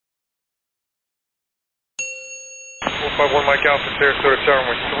51 Mike Alpha, Sarasota, tower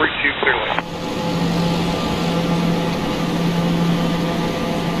runway 32, clear lane.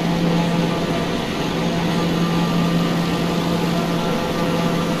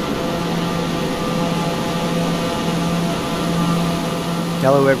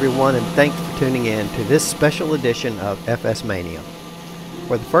 Hello everyone, and thanks for tuning in to this special edition of FS MaNiA.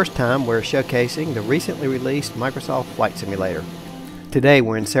 For the first time, we're showcasing the recently released Microsoft Flight Simulator. Today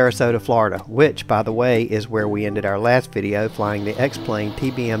we're in Sarasota, Florida, which, by the way, is where we ended our last video flying the X-Plane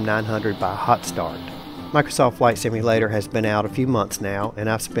TBM 900 by Hot Start. Microsoft Flight Simulator has been out a few months now, and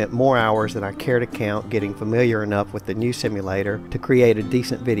I've spent more hours than I care to count getting familiar enough with the new simulator to create a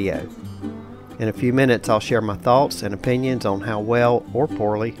decent video. In a few minutes, I'll share my thoughts and opinions on how well or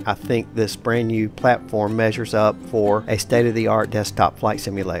poorly I think this brand new platform measures up for a state-of-the-art desktop flight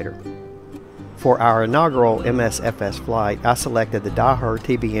simulator. For our inaugural MSFS flight, I selected the Daher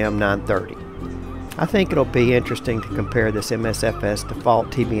TBM 930. I think it'll be interesting to compare this MSFS default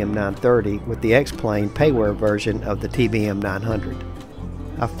TBM 930 with the X-Plane payware version of the TBM 900.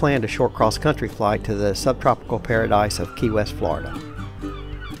 I've planned a short cross-country flight to the subtropical paradise of Key West, Florida.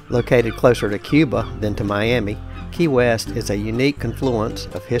 Located closer to Cuba than to Miami, Key West is a unique confluence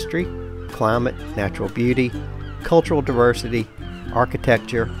of history, climate, natural beauty, cultural diversity,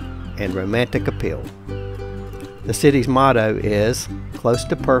 architecture, and romantic appeal. The city's motto is, "Close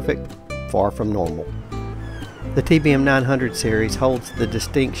to perfect, far from normal." The TBM 900 series holds the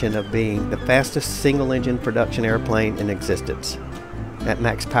distinction of being the fastest single-engine production airplane in existence. At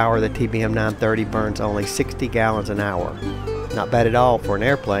max power, the TBM 930 burns only 60 gallons an hour. Not bad at all for an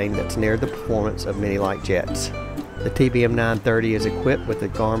airplane that's near the performance of many light jets. The TBM 930 is equipped with the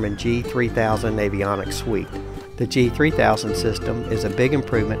Garmin G3000 avionics suite. The G3000 system is a big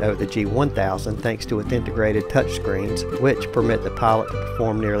improvement over the G1000 thanks to its integrated touchscreens, which permit the pilot to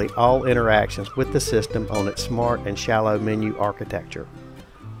perform nearly all interactions with the system on its smart and shallow menu architecture.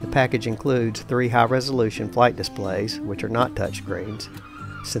 The package includes 3 high-resolution flight displays, which are not touchscreens.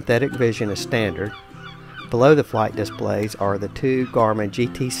 Synthetic vision is standard. Below the flight displays are the 2 Garmin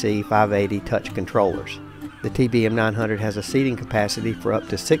GTC 580 touch controllers. The TBM 900 has a seating capacity for up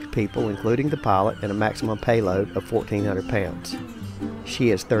to 6 people, including the pilot, and a maximum payload of 1,400 pounds.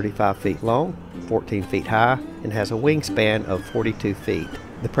 She is 35 feet long, 14 feet high, and has a wingspan of 42 feet.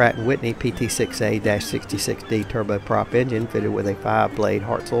 The Pratt & Whitney PT6A-66D turboprop engine fitted with a 5-blade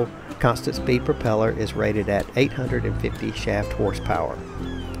Hartzell constant speed propeller is rated at 850 shaft horsepower.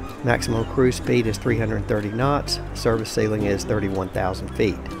 Maximum cruise speed is 330 knots, service ceiling is 31,000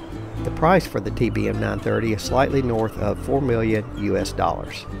 feet. The price for the TBM 930 is slightly north of $4 million US.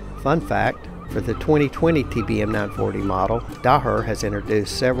 Fun fact, for the 2020 TBM 940 model, Daher has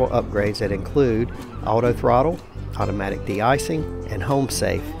introduced several upgrades that include auto throttle, automatic de-icing, and home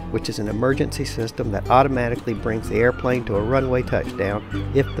safe, which is an emergency system that automatically brings the airplane to a runway touchdown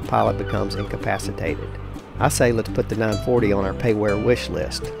if the pilot becomes incapacitated. I say let's put the 940 on our payware wish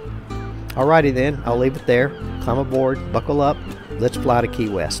list. Alrighty then, I'll leave it there. Climb aboard, buckle up, let's fly to Key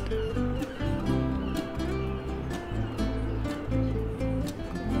West.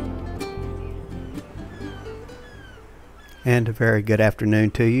 And a very good afternoon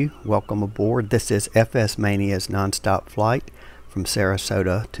to you. Welcome aboard. This is FS MaNiA's nonstop flight from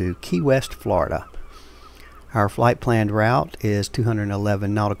Sarasota to Key West, Florida. Our flight planned route is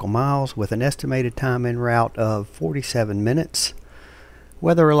 211 nautical miles with an estimated time en route of 47 minutes.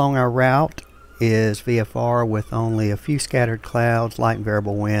 Weather along our route is VFR with only a few scattered clouds, light and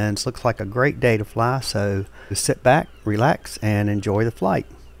variable winds. Looks like a great day to fly, so sit back, relax, and enjoy the flight.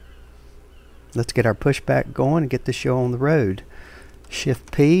 Let's get our pushback going and get the show on the road.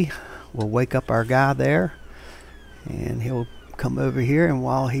 Shift P will wake up our guy there, and he'll come over here, and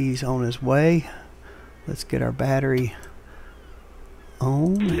while he's on his way, let's get our battery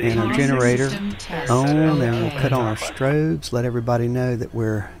on and our generator on, and we'll cut on our strobes, let everybody know that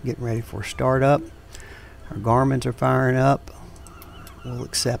we're getting ready for startup. Our Garmins are firing up. We'll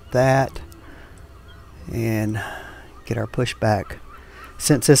accept that and get our pushback.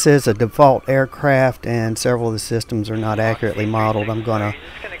 Since this is a default aircraft and several of the systems are not accurately modeled, I'm going to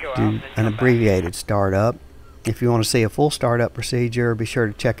do an abbreviated startup. If you want to see a full startup procedure, be sure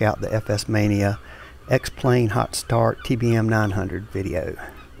to check out the FS MaNiA X-Plane Hot Start TBM 900 video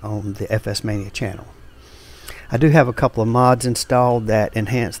on the FS MaNiA channel. I do have a couple of mods installed that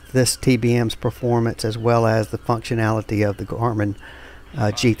enhance this TBM's performance as well as the functionality of the Garmin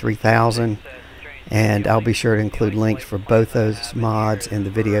G3000, and I'll be sure to include links for both those mods in the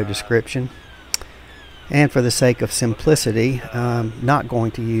video description. And for the sake of simplicity, I'm not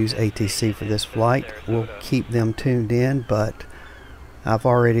going to use ATC for this flight. We'll keep them tuned in, but I've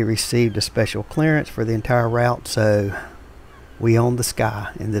already received a special clearance for the entire route, so we own the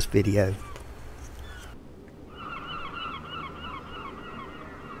sky in this video.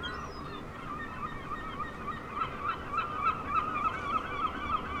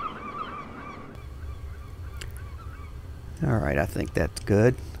 Alright, I think that's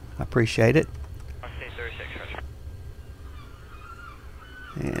good. I appreciate it.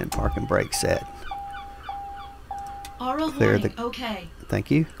 And park and brake set. Clear the, okay. Thank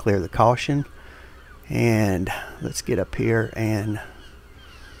you. Clear the caution. And let's get up here and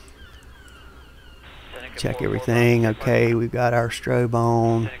check everything. Okay, we've got our strobe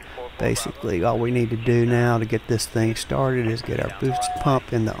on. Basically, all we need to do now to get this thing started is get our boost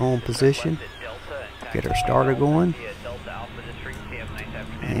pump in the on position. Get our starter going.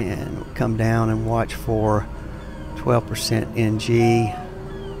 And we'll come down and watch for 12% NG.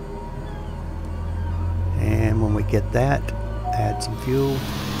 And when we get that, add some fuel.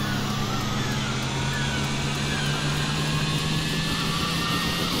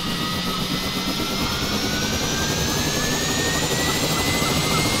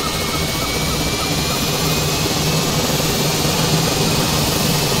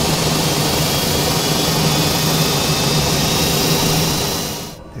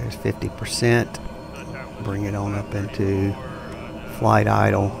 There's 50%. Bring it on up into flight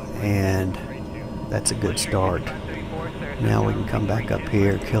idle, and that's a good start. Now we can come back up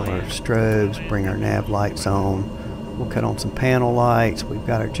here, kill our strobes, bring our nav lights on. We'll cut on some panel lights. We've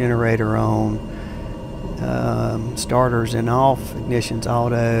got our generator on. Starters in off, ignition's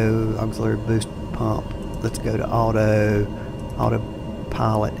auto, auxiliary boost pump. Let's go to auto.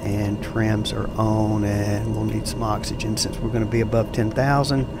 Autopilot and trims are on, and we'll need some oxygen since we're going to be above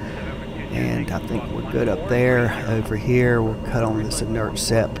 10,000. And I think we're good up there. Over here, we'll cut on this inert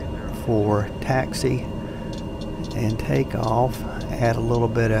SEP for taxi and take off. Add a little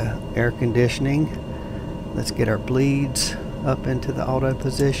bit of air conditioning. Let's get our bleeds up into the auto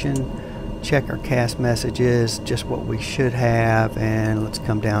position. Check our CAS messages, just what we should have, and let's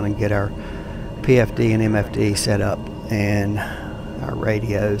come down and get our PFD and MFD set up and our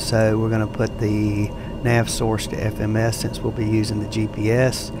radio. So we're going to put the nav source to FMS since we'll be using the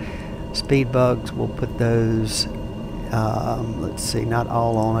GPS. Speed bugs, we'll put those, let's see, not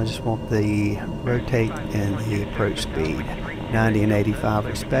all on. I just want the rotate and the approach speed, 90 and 85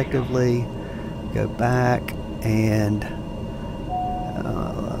 respectively. Go back, and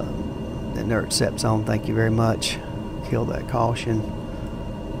the inert SEP's on, thank you very much. Kill that caution.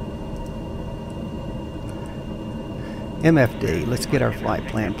 MFD, let's get our flight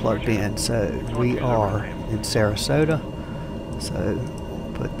plan plugged in. So we are in Sarasota, so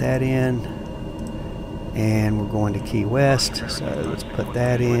put that in, and we're going to Key West, so let's put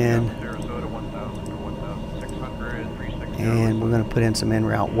that in, and we're going to put in some en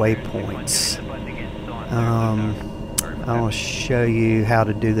route waypoints. I want to show you how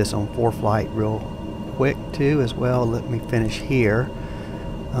to do this on ForeFlight real quick too as well. Let me finish here.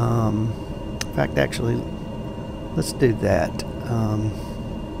 In fact, actually, let's do that.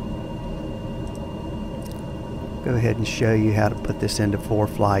 Go ahead and show you how to put this into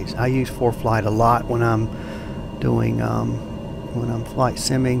ForeFlight. I use ForeFlight a lot when I'm doing when I'm flight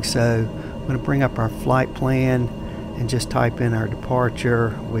simming. So I'm going to bring up our flight plan and just type in our departure,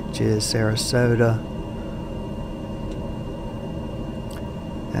 which is Sarasota.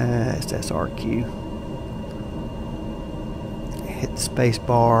 SSRQ. Hit the space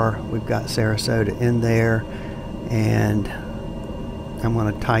bar. We've got Sarasota in there, and I'm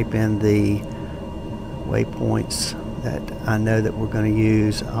going to type in the waypoints that I know that we're going to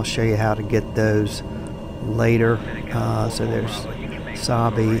use. I'll show you how to get those later. So there's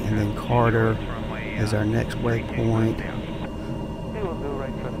Sabi, and then Carter is our next waypoint,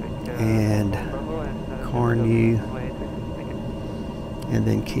 and Carnew, and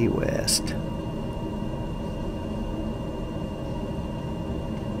then Key West.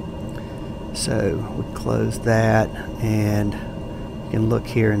 So we close that, and you can look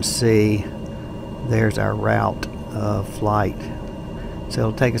here and see there's our route of flight. So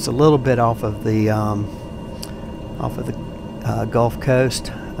it'll take us a little bit off of the Gulf Coast.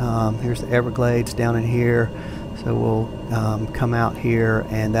 Here's the Everglades down in here. So we'll come out here,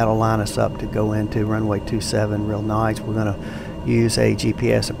 and that'll line us up to go into runway 27 real nice. We're going to use a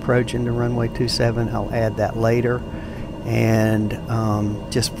GPS approach into runway 27. I'll add that later. And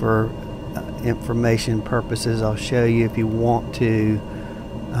just for information purposes, I'll show you, if you want to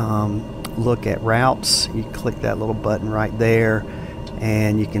look at routes, you click that little button right there,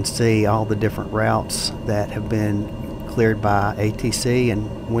 and you can see all the different routes that have been cleared by ATC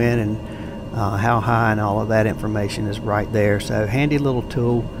and when, and how high, and all of that information is right there. So handy little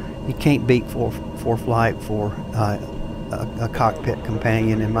tool. You can't beat ForeFlight for a cockpit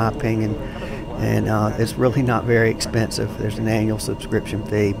companion, in my opinion. And it's really not very expensive. There's an annual subscription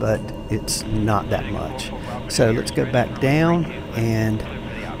fee, but it's not that much. So let's go back down and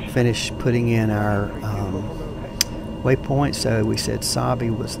finish putting in our waypoint. So we said Sabi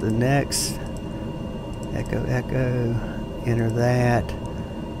was the next. Echo, echo, enter that.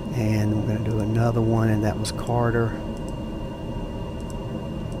 And we're going to do another one, and that was Carter.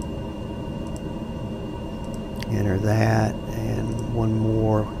 Enter that, and one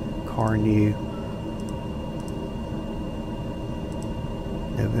more, Carnew.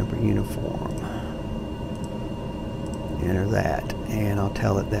 November uniform. Enter that, and I'll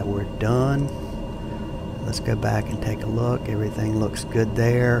tell it that we're done. Let's go back and take a look. Everything looks good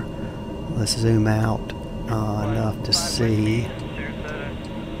there. Let's zoom out enough to see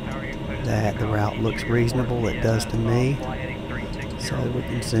that the route looks reasonable. It does to me. So we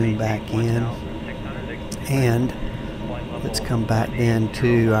can zoom back in, and let's come back then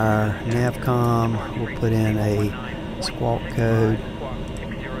to our Navcom. We'll put in a squawk code,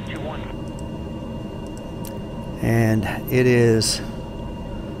 and it is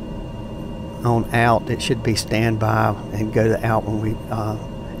on out. It should be standby and go to out when we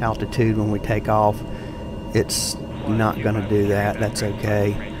altitude when we take off. It's not going to do that. That's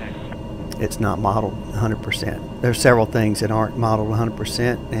okay. It's not modeled 100%. There's several things that aren't modeled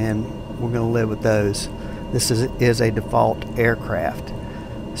 100%, and we're going to live with those. This is a default aircraft.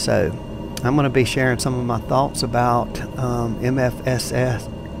 So I'm going to be sharing some of my thoughts about MSFF,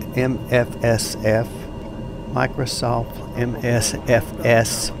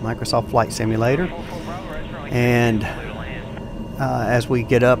 Microsoft Flight Simulator, and as we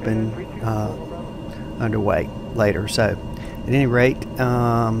get up and underway later. So at any rate,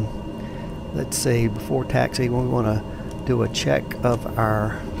 let's see, before taxi we want to do a check of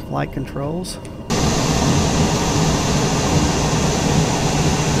our flight controls.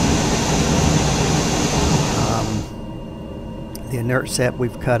 The inert set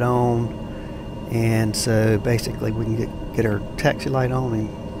we've cut on, and so basically we can get our taxi light on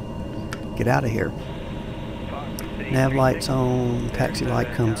and get out of here. Nav light's on, taxi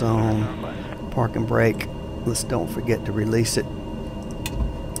light comes on, park and brake. Let's don't forget to release it.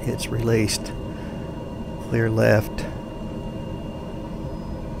 It's released. Clear left,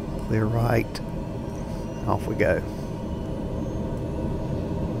 clear right, off we go.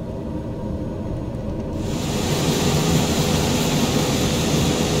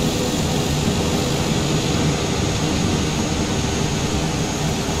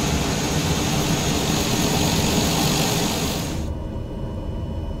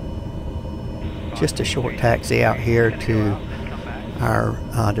 Just a short taxi out here to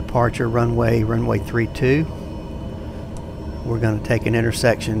our departure runway 32. We're going to take an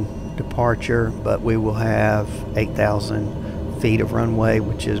intersection departure, but we will have 8,000 feet of runway,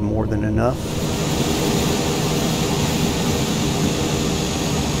 which is more than enough.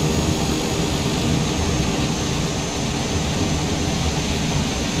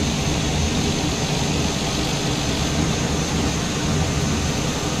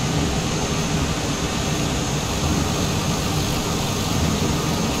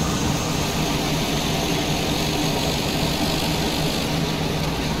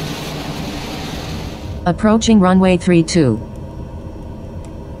 Approaching runway 32.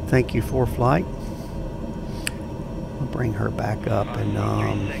 Thank you, ForeFlight. I'll bring her back up and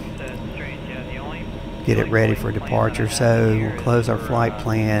get it ready for departure. So we'll close our flight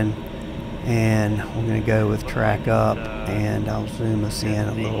plan, and we're going to go with track up, and I'll zoom us in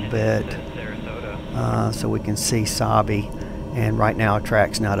a little bit so we can see Sabi. And right now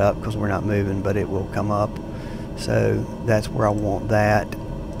track's not up because we're not moving, but it will come up. So that's where I want that,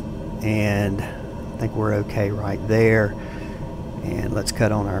 and I think we're okay right there. And let's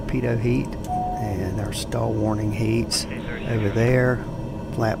cut on our pitot heat and our stall warning heats over there.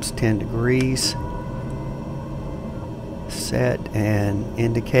 Flaps 10 degrees set and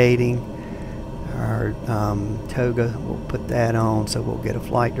indicating. Our toga, we'll put that on, so we'll get a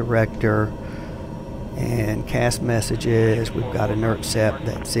flight director and cast messages. We've got inert set,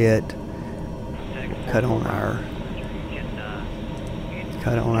 that's it. We'll cut on our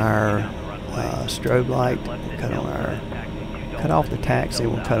strobe light, cut off the taxi,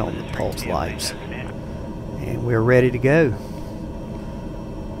 we'll cut on the pulse lights, and we're ready to go.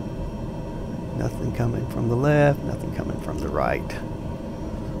 Nothing coming from the left, nothing coming from the right.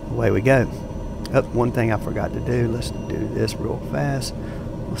 Away we go. Oh, one thing I forgot to do, let's do this real fast.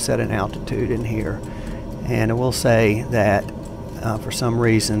 We'll set an altitude in here, and I will say that For some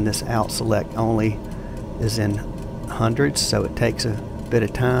reason, this out select only is in hundreds, so it takes a bit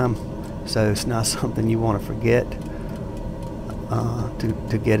of time. So it's not something you want to forget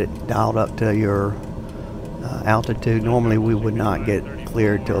to get it dialed up to your altitude. Normally we would not get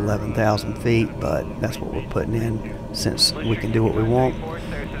cleared to 11,000 feet, but that's what we're putting in since we can do what we want.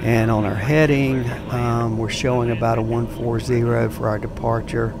 And on our heading, we're showing about a 140 for our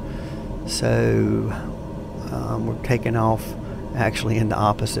departure. So we're taking off actually in the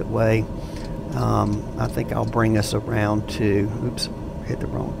opposite way. I think I'll bring us around to, oops, hit the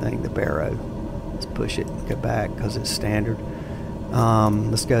wrong thing, the barrow. Let's push it and go back because it's standard.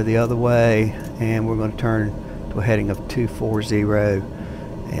 Let's go the other way, and we're going to turn to a heading of 240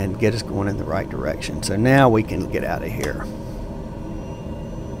 and get us going in the right direction. So now we can get out of here.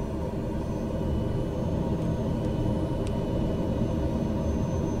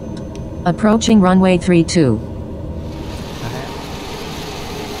 Approaching runway 32.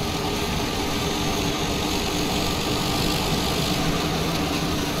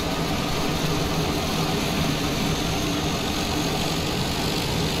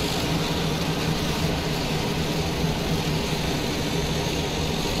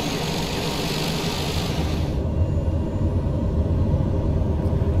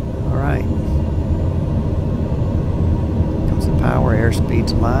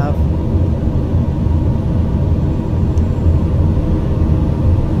 Airspeed's live.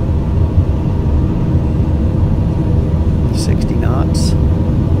 Knots.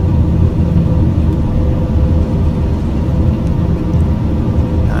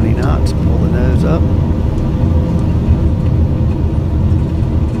 90 knots. Pull the nose up.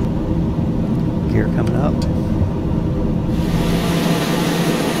 Gear coming up.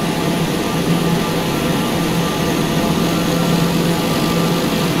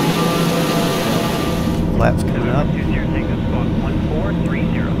 Flaps coming up.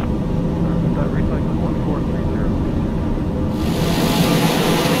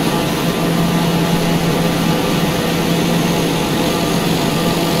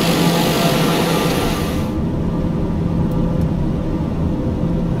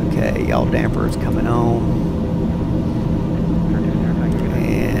 Okay, yaw damper is coming on.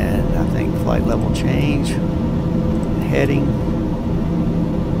 And I think flight level change. Heading.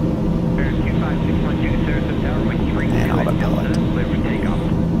 And autopilot.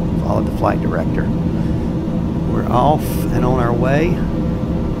 Follow the flight director. We're off and on our way.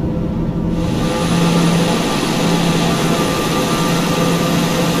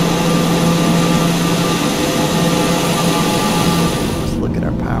 Let's look at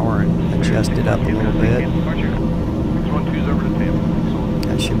our power and adjust it up a little bit.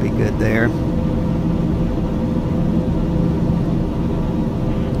 That should be good there.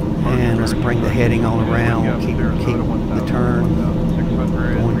 And let's bring the heading on around. We'll keep the turn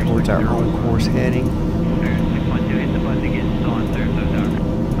going towards our own course heading.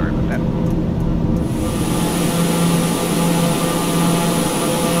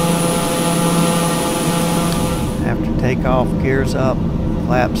 After takeoff, gears up,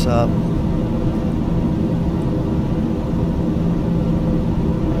 flaps up.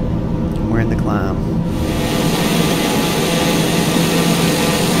 We're in the climb.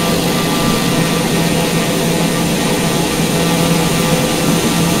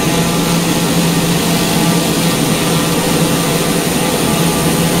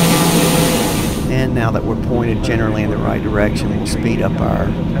 Now that we're pointed generally in the right direction, we'll speed up our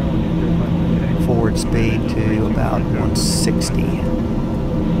forward speed to about 160.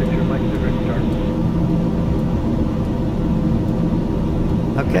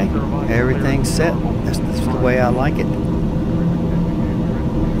 Okay, everything's set. That's the way I like it.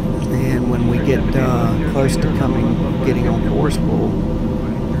 And when we get close to getting on course, we'll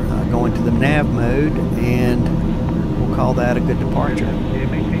go into the nav mode, and we'll call that a good departure.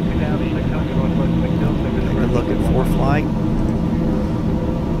 Take a look at ForeFlight.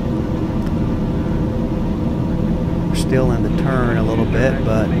 We're still in the turn a little bit,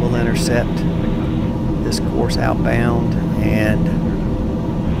 but we'll intercept this course outbound, and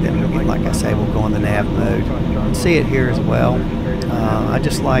then, like I say, we'll go in the nav mode. You can see it here as well. I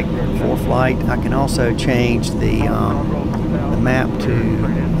just like ForeFlight. I can also change the map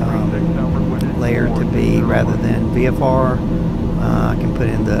to layer to be rather than VFR. I can put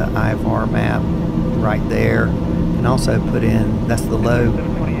in the IFR map right there, and also put in, that's the low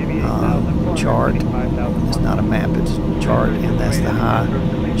chart. It's not a map, it's a chart, and that's the high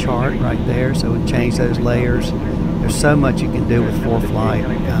chart right there. So we change those layers. There's so much you can do with ForeFlight.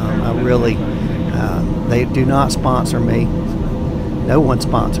 I really, they do not sponsor me. No one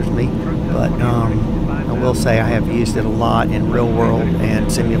sponsors me, but I will say I have used it a lot in real world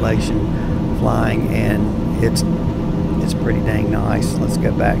and simulation flying, and it's pretty dang nice. Let's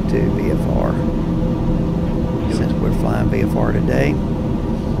go back to VFR since we're flying VFR today.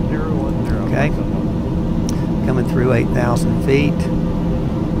 Okay, coming through 8,000 feet.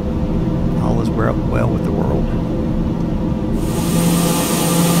 All is well with the world.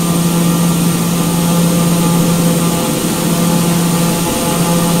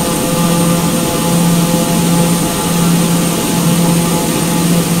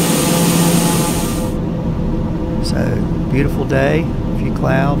 So, beautiful day, a few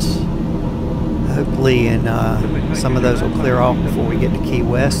clouds. Hopefully, some of those will clear off before we get to Key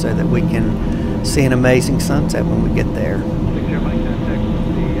West so that we can see an amazing sunset when we get there.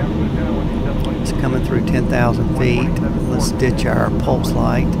 It's coming through 10,000 feet. Let's ditch our pulse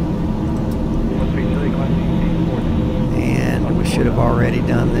light. And we should have already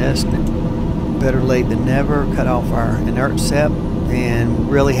done this. Better late than never. Cut off our inert SEP and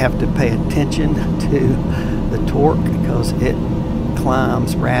really have to pay attention to the torque because it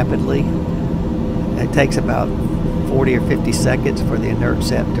climbs rapidly. It takes about 40 or 50 seconds for the inert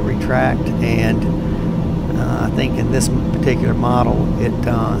SEP to retract, and I think in this particular model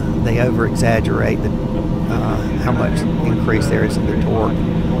they over exaggerate how much increase there is in the torque,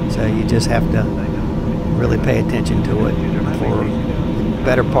 so you just have to really pay attention to it for the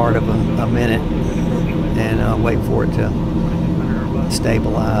better part of a minute and wait for it to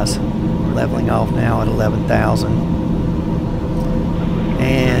stabilize. Leveling off now at 11,000,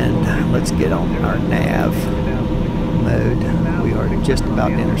 and let's get on our nav mode. We are just about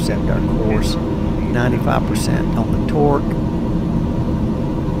to intercept our course. 95% on the torque,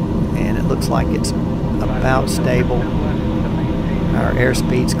 and it looks like it's about stable. Our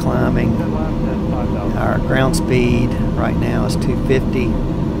airspeed's climbing. Our ground speed right now is 250,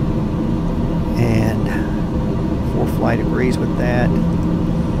 and 4 flight agrees with that.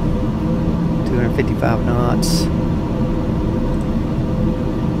 255 knots,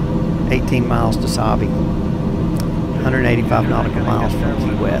 18 miles to Sabi, 185 nautical miles from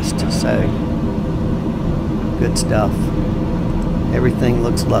Key West, so good stuff. Everything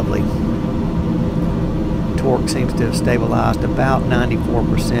looks lovely. Torque seems to have stabilized about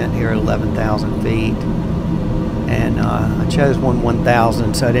 94% here at 11,000 feet, and I chose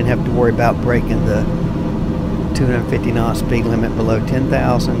 1,000 so I didn't have to worry about breaking the 250 knot speed limit below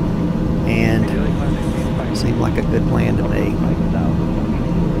 10,000. And seemed like a good plan to me.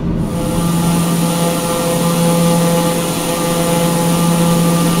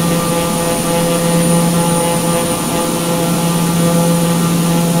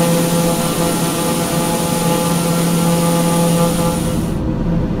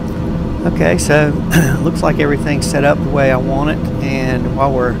 Okay, so looks like everything's set up the way I want it, and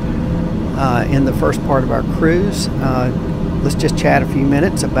while we're in the first part of our cruise, let's just chat a few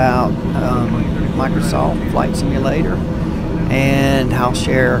minutes about Microsoft Flight Simulator, and I'll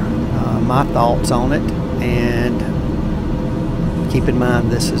share my thoughts on it. And keep in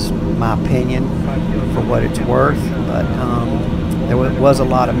mind, this is my opinion for what it's worth, but there was a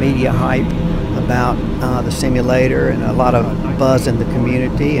lot of media hype about the simulator and a lot of buzz in the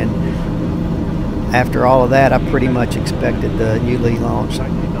community, and after all of that, I pretty much expected the newly launched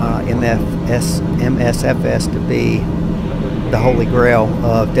MSFS to be the holy grail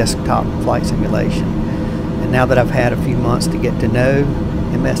of desktop flight simulation. And now that I've had a few months to get to know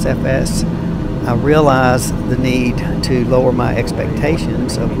MSFS, I realize the need to lower my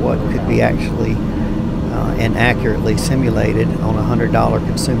expectations of what could be actually and accurately simulated on a $100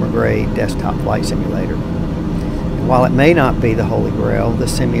 consumer grade desktop flight simulator. And while it may not be the holy grail, the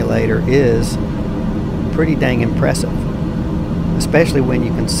simulator is pretty dang impressive, especially when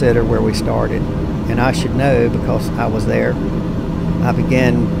you consider where we started. And I should know because I was there. I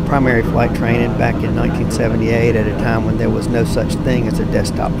began primary flight training back in 1978 at a time when there was no such thing as a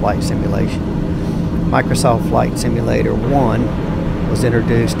desktop flight simulation. Microsoft Flight Simulator 1 was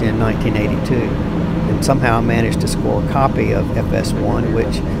introduced in 1982, and somehow I managed to score a copy of FS1,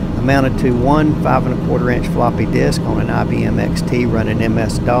 which amounted to one 5¼ inch floppy disk on an IBM XT running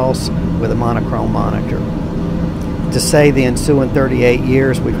MS-DOS with a monochrome monitor. To say the ensuing 38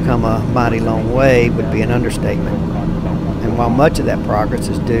 years we've come a mighty long way would be an understatement. And while much of that progress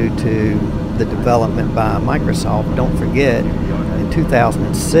is due to the development by Microsoft, don't forget, in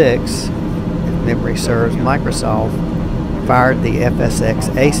 2006, if memory serves, Microsoft fired the FSX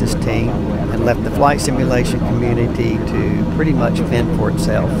ACES team and left the flight simulation community to pretty much fend for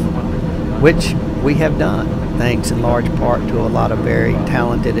itself, which we have done, thanks in large part to a lot of very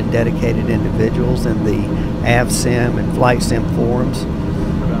talented and dedicated individuals in the AvSim and FlightSim forums.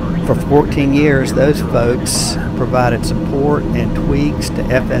 For 14 years, those folks provided support and tweaks to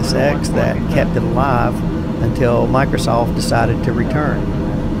FSX that kept it alive until Microsoft decided to return.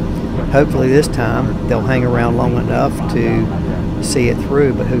 Hopefully this time they'll hang around long enough to see it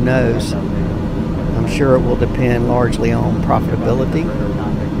through, but who knows? I'm sure it will depend largely on profitability.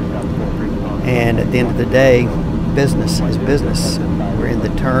 And at the end of the day, business is business. We're in the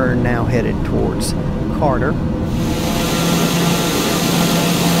turn now headed towards Carter.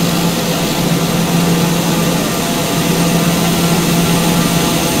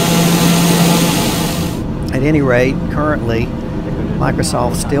 At any rate, currently,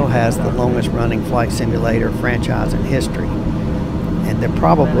 Microsoft still has the longest running flight simulator franchise in history. And they're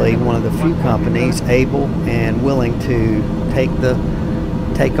probably one of the few companies able and willing to take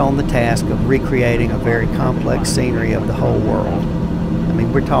on the task of recreating a very complex scenery of the whole world. I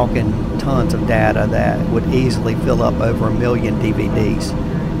mean, we're talking tons of data that would easily fill up over 1 million DVDs.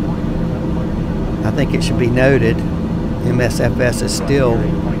 I think it should be noted, MSFS is still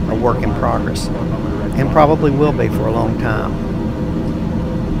a work in progress, and probably will be for a long time.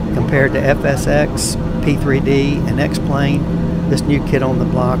 Compared to FSX, P3D, and X-Plane, this new kid on the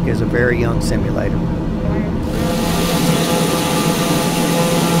block is a very young simulator.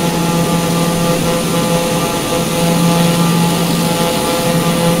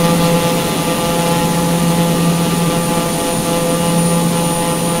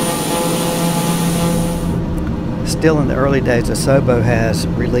 Still in the early days, Asobo has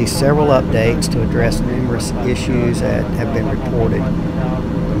released several updates to address numerous issues that have been reported.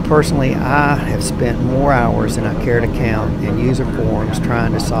 And personally, I have spent more hours than I care to count in user forums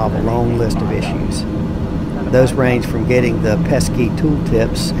trying to solve a long list of issues. Those range from getting the pesky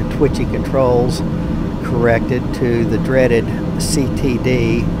tooltips and twitchy controls corrected to the dreaded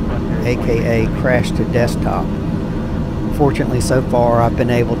CTD, aka crash to desktop. Fortunately, so far, I've been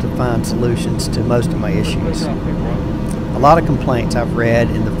able to find solutions to most of my issues. A lot of complaints I've read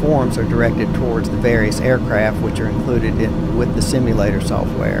in the forums are directed towards the various aircraft which are included with the simulator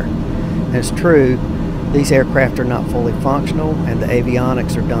software. And it's true, these aircraft are not fully functional and the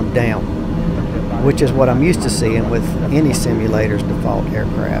avionics are dumbed down, which is what I'm used to seeing with any simulator's default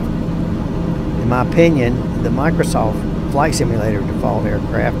aircraft. In my opinion, the Microsoft Flight Simulator default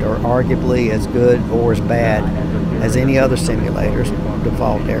aircraft are arguably as good or as bad as any other simulator's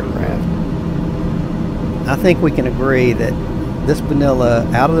default aircraft. I think we can agree that this vanilla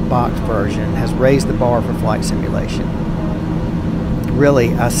out-of-the-box version has raised the bar for flight simulation.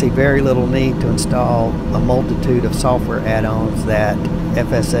 Really, I see very little need to install a multitude of software add-ons that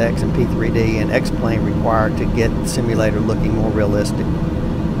FSX and P3D and X-Plane require to get the simulator looking more realistic.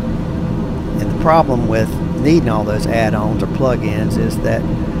 And the problem with needing all those add-ons or plugins is that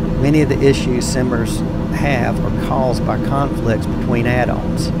many of the issues simmers have are caused by conflicts between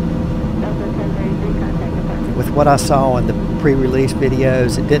add-ons. With what I saw in the pre-release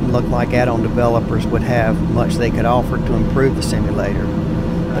videos, it didn't look like add-on developers would have much they could offer to improve the simulator.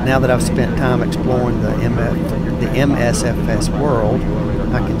 But now that I've spent time exploring the MSFS world,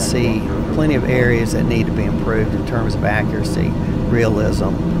 I can see plenty of areas that need to be improved in terms of accuracy,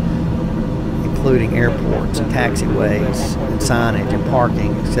 realism, including airports and taxiways and signage and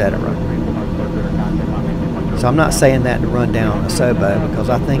parking, etc. So I'm not saying that to run down Asobo, because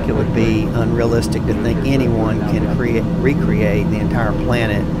I think it would be unrealistic to think anyone can recreate the entire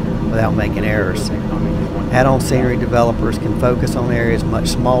planet without making errors. Add-on scenery developers can focus on areas much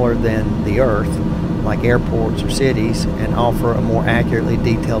smaller than the Earth, like airports or cities, and offer a more accurately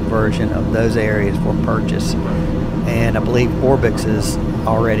detailed version of those areas for purchase. And I believe Orbix is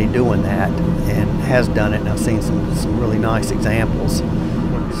already doing that and has done it, and I've seen some really nice examples.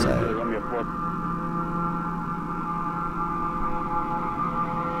 So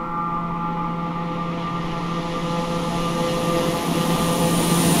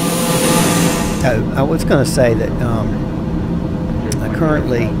I was going to say that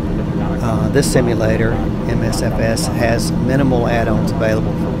currently this simulator, MSFS, has minimal add-ons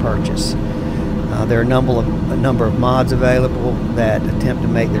available for purchase. There are a number of mods available that attempt to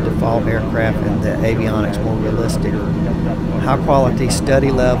make the default aircraft and the avionics more realistic. High-quality,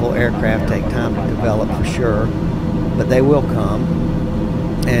 study-level aircraft take time to develop for sure, but they will come,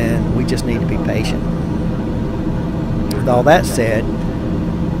 and we just need to be patient. With all that said,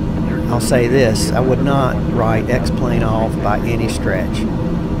 I'll say this: I would not write X-Plane off by any stretch.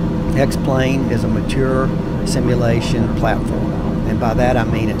 X-Plane is a mature simulation platform, and by that I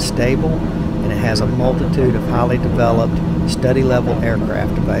mean it's stable and it has a multitude of highly developed study-level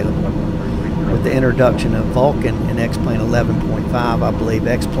aircraft available. With the introduction of Vulcan in X-Plane 11.5, I believe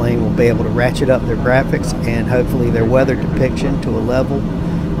X-Plane will be able to ratchet up their graphics and hopefully their weather depiction to a level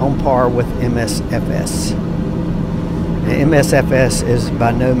on par with MSFS. MSFS is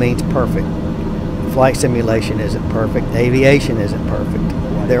by no means perfect. Flight simulation isn't perfect. Aviation isn't perfect.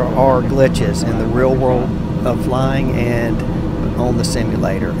 There are glitches in the real world of flying and on the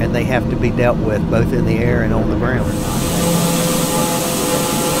simulator, and they have to be dealt with both in the air and on the ground.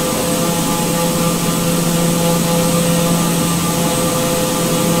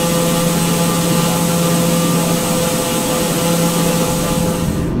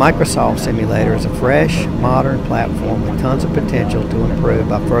 Microsoft Simulator is a fresh, modern platform with tons of potential to improve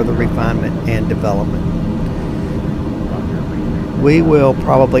by further refinement and development. We will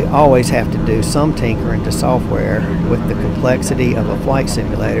probably always have to do some tinkering to software with the complexity of a flight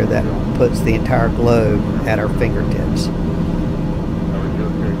simulator that puts the entire globe at our fingertips.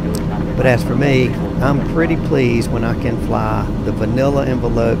 But as for me, I'm pretty pleased when I can fly the vanilla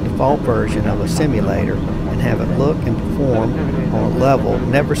envelope default version of a simulator and have it look and perform on a level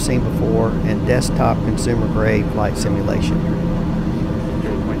never seen before in desktop consumer grade flight simulation.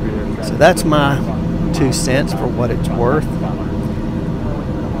 So that's my 2 cents for what it's worth.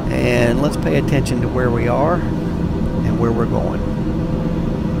 And let's pay attention to where we are and where we're going.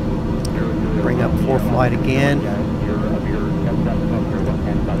 Bring up ForeFlight again.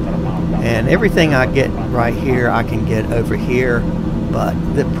 And everything I get right here, I can get over here, but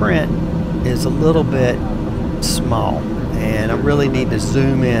the print is a little bit small, and I really need to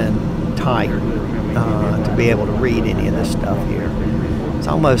zoom in tight to be able to read any of this stuff here. It's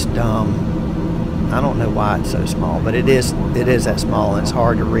almost, I don't know why it's so small, but it is that small, and it's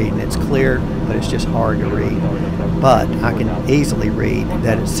hard to read, and it's clear, but it's just hard to read. But I can easily read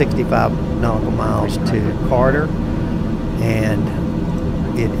that it's 65 nautical miles to Carter, and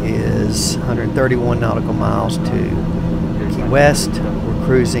it is 131 nautical miles to Key West. We're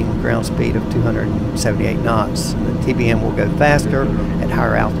cruising ground speed of 278 knots. The TBM will go faster at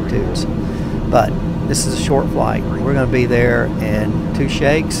higher altitudes. But this is a short flight. We're going to be there in 2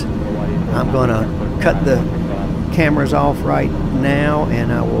 shakes. I'm going to cut the cameras off right now,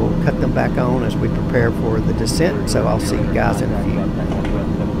 and I will cut them back on as we prepare for the descent. So I'll see you guys in a few.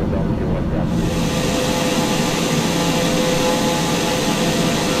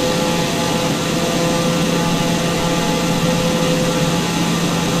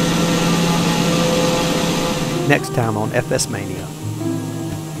 Next time on FS MaNiA.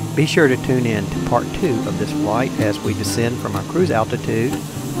 Be sure to tune in to part 2 of this flight as we descend from our cruise altitude,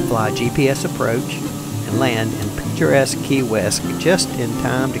 fly GPS approach, and land in picturesque Key West just in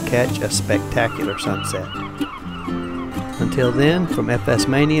time to catch a spectacular sunset. Until then, from FS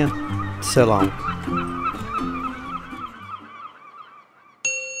MaNiA, so long.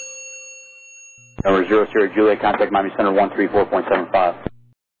 Number 00 Juliet, contact Miami Center 134.75.